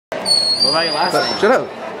What about your last name? Shut up.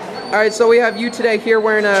 Alright, so we have you today here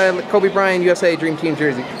wearing a Kobe Bryant USA Dream Team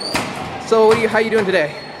jersey. So how you doing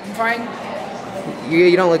today? I'm fine.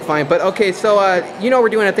 You don't look fine, but okay, so you know we're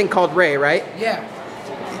doing a thing called Ray, right? Yeah.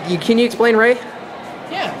 Can you explain Ray?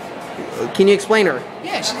 Yeah. Can you explain her?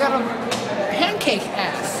 Yeah, she got a pancake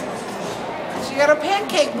ass. She got a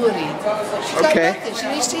pancake booty. She got Okay. nothing. She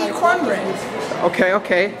needs to eat cornbread.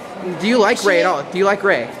 Okay. Do you like Ray at all? Do you like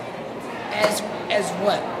Ray? As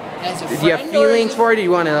what? As a friend? Do you have feelings for her? Do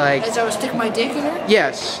you want to like... As I would stick my dick in her?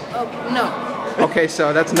 Yes. Oh, no. Okay,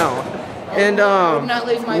 so that's no. And I would not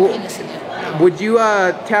leave my penis in it. No. Would you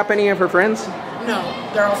tap any of her friends? No,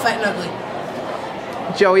 they're all fat and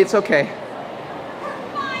ugly. Joey, it's okay.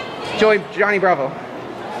 Johnny Bravo.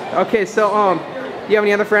 Okay, so you have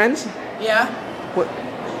any other friends? Yeah. What?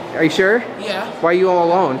 Are you sure? Yeah. Why are you all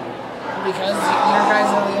alone? Because your guys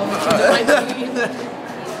are the only two that like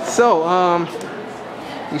me. So,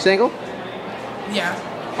 you single? Yeah.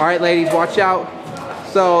 All right, ladies, watch out.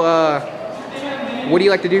 So, what do you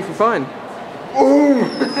like to do for fun?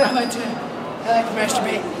 I like to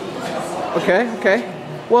masturbate. Okay.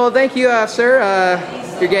 Well, thank you, sir.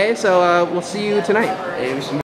 You're gay, so we'll see you tonight.